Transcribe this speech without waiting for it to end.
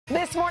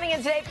This morning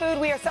in Today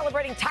Food, we are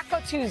celebrating Taco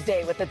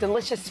Tuesday with a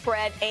delicious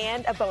spread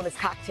and a bonus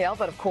cocktail.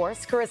 But of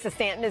course, Carissa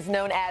Stanton is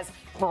known as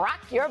Rock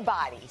Your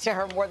Body to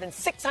her more than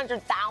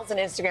 600,000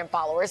 Instagram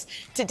followers.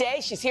 Today,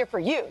 she's here for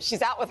you.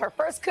 She's out with her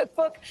first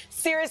cookbook,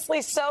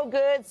 Seriously So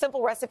Good,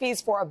 Simple Recipes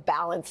for a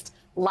Balanced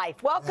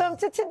Life. Welcome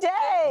to Today.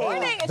 Good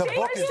morning. It's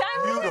your first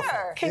time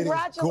here.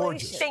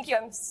 Congratulations. Thank you.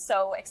 I'm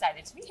so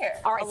excited to be here.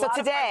 All right, so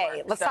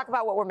today, let's talk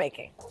about what we're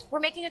making. We're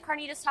making a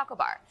carnitas taco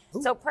bar.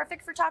 So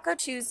perfect for Taco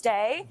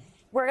Tuesday.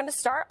 We're going to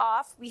start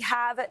off. We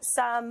have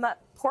some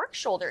pork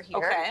shoulder here.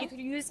 Okay. You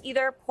could use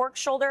either pork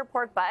shoulder,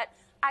 pork butt.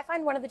 I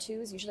find one of the two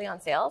is usually on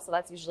sale, so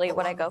that's usually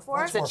what I go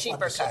for. It's a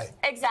cheaper cut.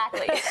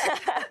 Exactly.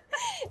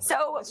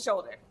 So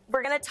Shoulder.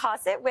 we're going to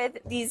toss it with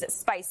these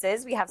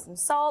spices. We have some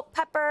salt,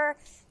 pepper,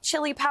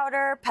 chili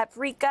powder,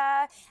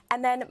 paprika,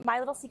 and then my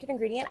little secret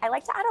ingredient, I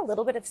like to add a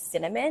little bit of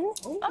cinnamon.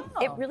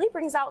 It really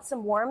brings out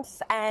some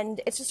warmth,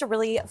 and it's just a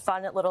really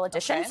fun little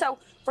addition. Okay. So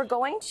we're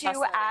going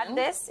to add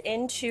this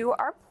into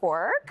our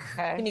pork.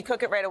 Okay. Can you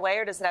cook it right away,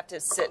 or does it have to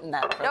sit in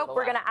that? Nope,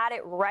 we're going to add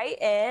it right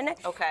in.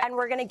 Okay. And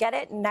we're going to get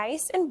it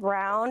nice and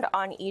browned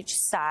on each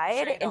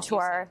side into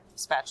our...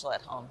 spatula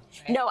at home.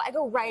 Right? No, I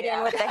go right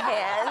in with the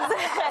hands.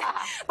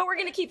 But we're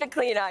going to keep it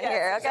clean on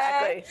here,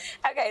 okay?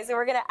 Exactly. Okay, so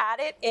we're going to add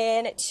it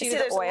in to the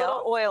there's oil. a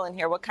little oil in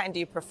here. What kind do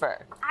you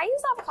prefer? I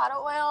use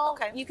avocado oil.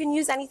 Okay. You can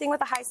use anything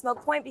with a high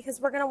smoke point because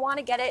we're going to want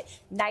to get it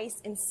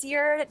nice and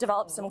seared,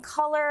 develop some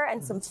color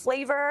and some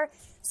flavor.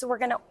 So we're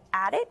going to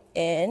add it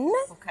in.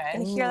 Okay.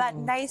 And hear that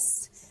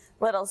nice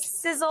little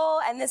sizzle,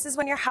 and this is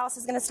when your house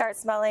is going to start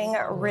smelling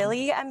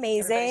really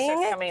amazing. Everybody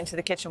starts coming into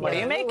the kitchen. What are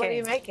you making? What are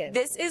you making?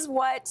 This is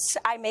what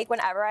I make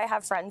whenever I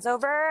have friends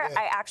over.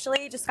 I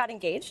actually just got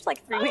engaged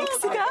like 3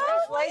 weeks ago.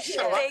 Congratulations.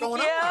 Thank you.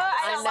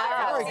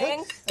 I know. Very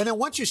good. And then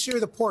once you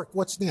sear the pork,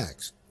 what's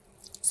next?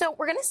 So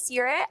we're going to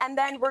sear it, and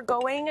then we're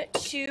going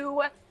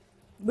to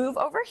move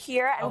over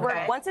here, and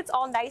once it's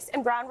all nice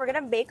and brown, we're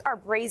going to make our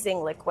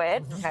braising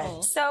liquid.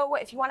 So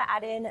if you want to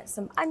add in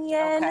some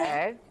onion,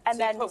 and so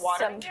then you put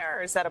water some, in there,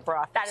 or is that a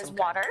broth? that is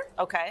water.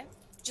 Okay.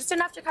 Just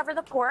enough to cover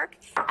the pork,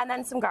 and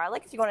then some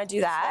garlic if you want to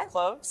do that.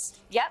 Cloves.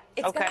 Yep,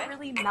 it's Okay. going to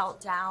really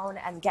melt down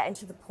and get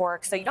into the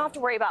pork, so you don't have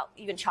to worry about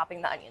even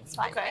chopping the onions.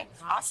 Fine. Okay.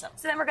 Awesome.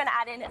 So then we're going to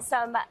add in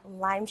some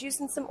lime juice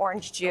and some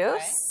orange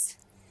juice.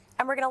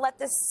 And we're going to let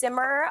this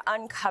simmer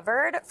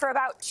uncovered for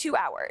about 2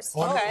 hours.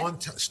 On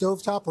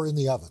stovetop or in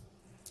the oven?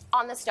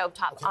 On the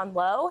stovetop, on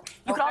low.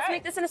 You could also Okay.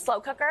 make this in a slow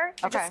cooker.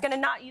 You're just going to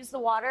not use the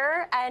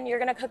water, and you're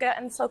going to cook it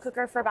in the slow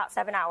cooker for about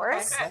 7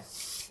 hours. Okay.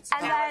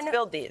 And Now then let's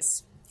build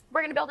these.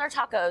 we're going to build our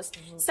tacos.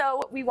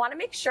 So we want to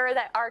make sure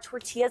that our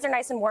tortillas are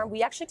nice and warm.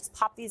 We actually just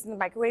pop these in the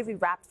microwave. We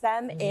wrap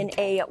them in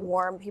a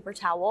warm paper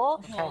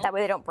towel. That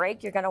way they don't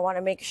break. You're going to want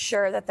to make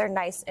sure that they're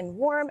nice and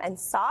warm and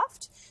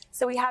soft.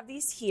 So we have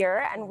these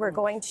here, and we're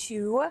going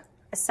to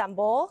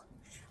assemble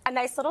a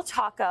nice little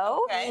taco.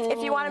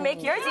 If you want to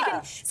make yours, you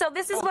can. So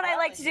this is what I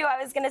like to do.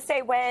 I was going to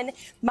say, when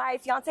my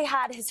fiance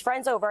had his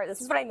friends over,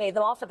 this is what I made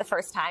them all for the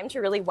first time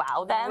to really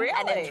wow them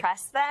and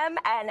impress them,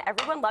 and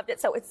everyone loved it.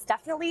 So it's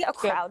definitely a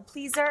crowd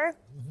pleaser.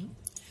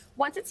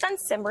 Once it's done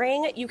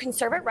simmering, you can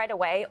serve it right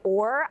away,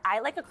 or I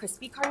like a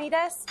crispy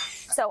carnitas.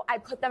 So I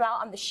put them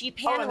out on the sheet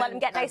pan and let them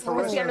get nice and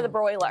crispy under the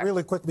broiler.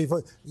 Really quick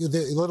before the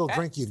little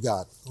drink you've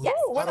got. Yes.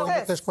 How do we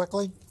get this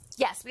quickly?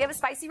 Yes, we have a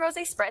spicy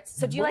rosé spritz.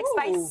 So do you like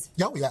spice?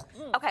 Oh, yeah.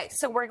 Okay,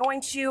 so we're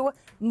going to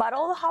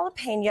muddle the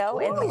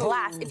jalapeno in the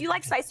glass. If you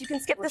like spice, you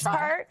can skip this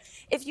part.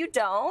 If you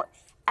don't,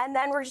 and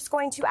then we're just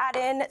going to add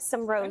in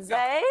some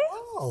rosé.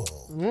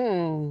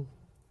 Oh.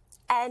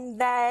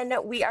 And then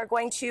we are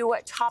going to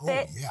top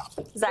it. Yeah.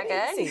 Is that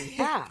good?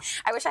 Yeah.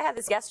 I wish I had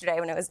this yesterday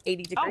when it was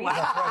 80 degrees.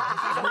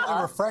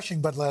 Really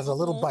refreshing, but has a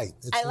little bite.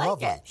 It's I like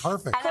lovely. it.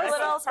 Perfect. And a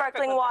little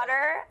sparkling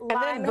water, And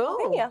lime, then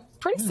boom. jalapeno.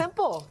 Pretty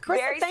simple. Carissa,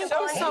 Very thank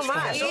simple you so and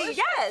much. tasty.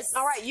 Yes.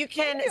 All right, you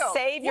can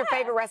save your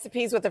favorite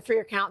recipes with a free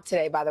account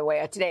today, by the way,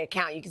 a Today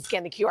account. You can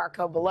scan the QR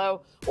code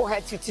below or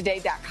head to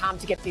today.com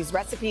to get these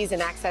recipes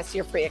and access to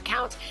your free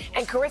account.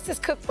 And Carissa's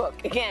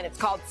cookbook, again, it's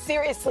called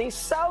Seriously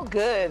So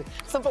Good,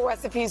 Simple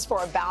Recipes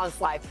for a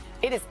Balanced Life.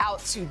 It is out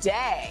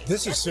today.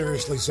 This is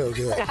seriously so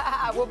good.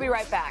 We'll be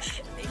right back.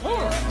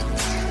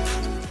 Thank you.